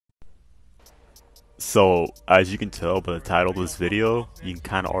So, as you can tell by the title of this video, you can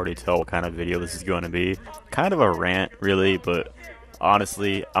kind of already tell what kind of video this is going to be. Kind of a rant, really, but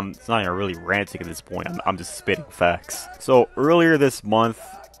honestly, it's not even really ranting at this point. I'm just spitting facts. So, earlier this month,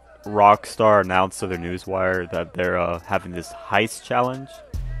 Rockstar announced to their newswire that they're having this heist challenge.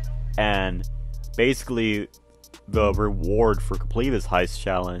 And basically, the reward for completing this heist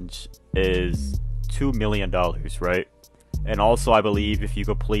challenge is $2 million, right? And also, I believe if you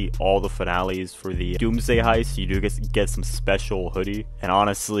complete all the finales for the Doomsday Heist, you do get some special hoodie. And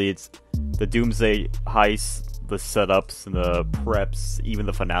honestly, it's the Doomsday Heist, the setups and the preps, even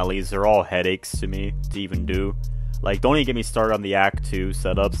the finales, they're all headaches to me to even do. Like, don't even get me started on the Act 2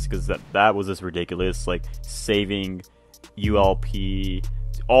 setups, because that was just ridiculous. Like, saving ULP,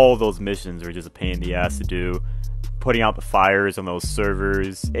 all those missions are just a pain in the ass to do. Putting out the fires on those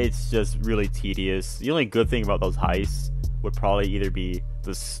servers, it's just really tedious. The only good thing about those heists would probably either be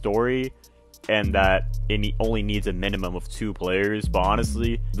the story and that it only needs a minimum of 2 players, but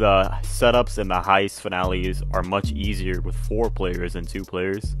honestly, the setups and the heist finales are much easier with 4 players than 2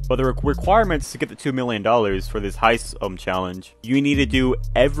 players. But the requirements to get the $2 million for this heist challenge, you need to do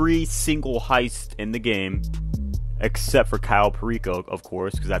every single heist in the game except for Kyle Perico, of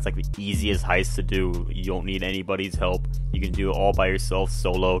course, because that's like the easiest heist to do. You don't need anybody's help. You can do it all by yourself,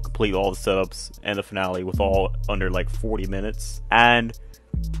 solo, complete all the setups and the finale with all under like 40 minutes. And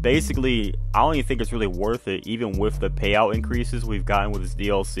basically, I don't even think it's really worth it, even with the payout increases we've gotten with this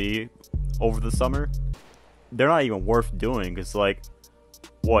DLC over the summer. They're not even worth doing. It's like,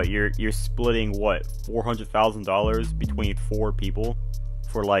 what, you're splitting what, $400,000 between 4 people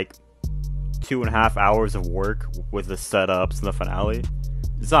for like 2.5 hours of work with the setups and the finale.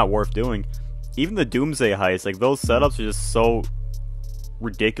 It's not worth doing. Even the Doomsday Heist, like, those setups are just so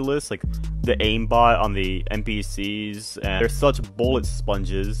ridiculous. Like, the aimbot on the NPCs, and they're such bullet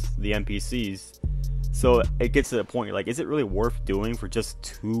sponges, the NPCs. So it gets to the point, like, is it really worth doing for just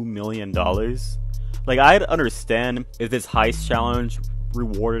 $2 million? Like, I'd understand if this heist challenge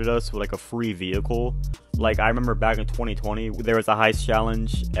rewarded us with like a free vehicle. Like, I remember back in 2020 there was a heist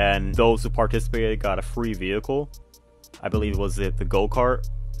challenge and those who participated got a free vehicle. I believe was it the go-kart.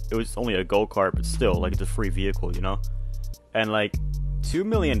 It was only a go-kart, but still, like, it's a free vehicle, you know. And like, $2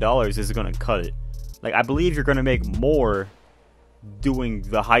 million isn't gonna cut it. Like, I believe you're gonna make more doing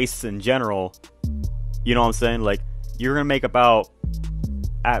the heists in general, you know what I'm saying? Like, you're gonna make about,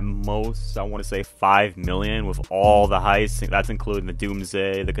 at most, I want to say 5 million with all the heists. That's including the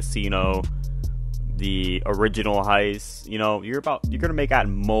Doomsday, the casino, the original heist. You know, you're gonna make at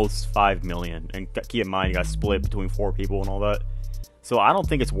most 5 million. And keep in mind, you got split between 4 people and all that. So I don't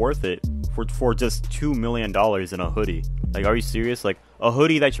think it's worth it for just $2 million in a hoodie. Like, are you serious? Like, a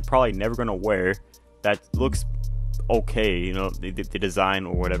hoodie that you're probably never gonna wear, that looks okay, you know, the design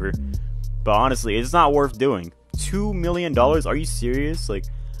or whatever. But honestly, it's not worth doing. $2 million? Are you serious? Like,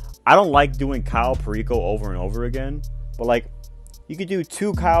 I don't like doing Kyle Perico over and over again, but like, you could do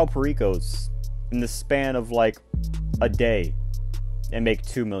 2 Kyle Pericos in the span of like a day and make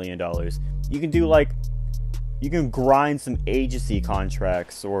 $2 million. You can do like, you can grind some agency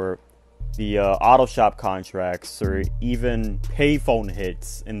contracts or the auto shop contracts or even payphone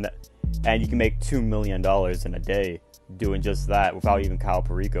hits, and you can make $2 million in a day doing just that without even Kyle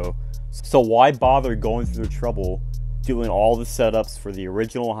Perico. So why bother going through the trouble doing all the setups for the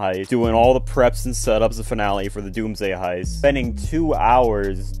original heist, doing all the preps and setups of finale for the Doomsday Heist, spending 2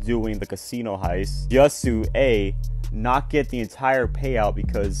 hours doing the casino heist just to not get the entire payout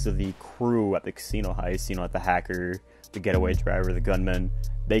because of the crew at the casino heist, you know, like the hacker, the getaway driver, the gunman.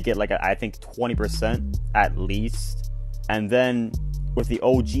 They get like I think 20% at least. And then with the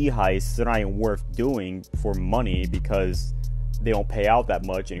OG heists, they're not even worth doing for money because they don't pay out that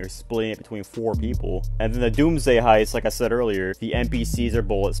much and you're splitting it between 4 people. And then the Doomsday Heist, like I said earlier, the NPCs are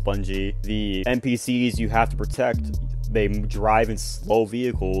bullet spongy. The NPCs you have to protect, they drive in slow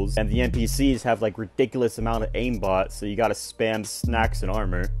vehicles, and the NPCs have like ridiculous amount of aimbot, so you gotta spam snacks and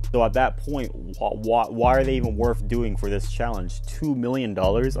armor. So at that point, why are they even worth doing for this challenge? $2 million?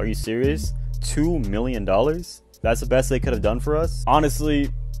 Are you serious? $2 million? That's the best they could have done for us?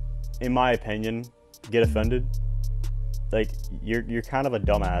 Honestly, in my opinion, get offended. Like, you're kind of a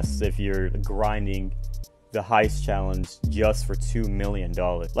dumbass if you're grinding the heist challenge just for $2 million.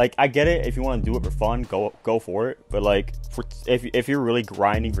 Like, I get it, if you want to do it for fun, go for it. But like, if you're really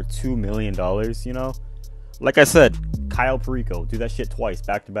grinding for $2 million, you know, like I said, Kyle Perico, do that shit twice,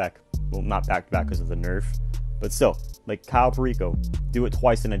 back to back. Well, not back to back because of the nerf, but still, like, Kyle Perico, do it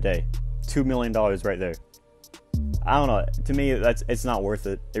twice in a day. $2 million right there. I don't know. To me, it's not worth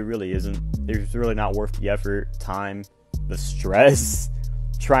it. It really isn't. It's really not worth the effort, time, the stress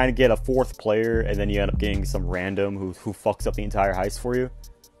trying to get a fourth player and then you end up getting some random who fucks up the entire heist for you.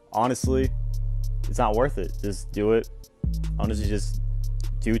 Honestly, it's not worth it. Just do it. Honestly, just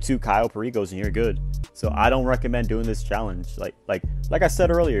do 2 Kyle Perigos and you're good. So I don't recommend doing this challenge. Like I said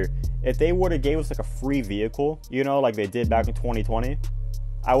earlier, if they would have gave us like a free vehicle, you know, like they did back in 2020,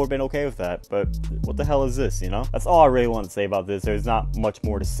 I would have been okay with that. But what the hell is this, you know? That's all I really want to say about this. There's not much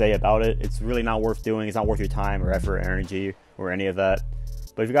more to say about it. It's really not worth doing. It's not worth your time or effort or energy or any of that.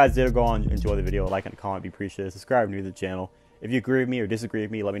 But if you guys did go on and enjoy the video, like and comment, be appreciated. Subscribe new to the channel. If you agree with me or disagree with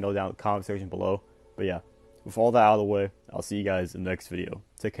me, let me know down in the comment section below. But yeah, with all that out of the way, I'll see you guys in the next video.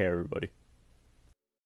 Take care, everybody.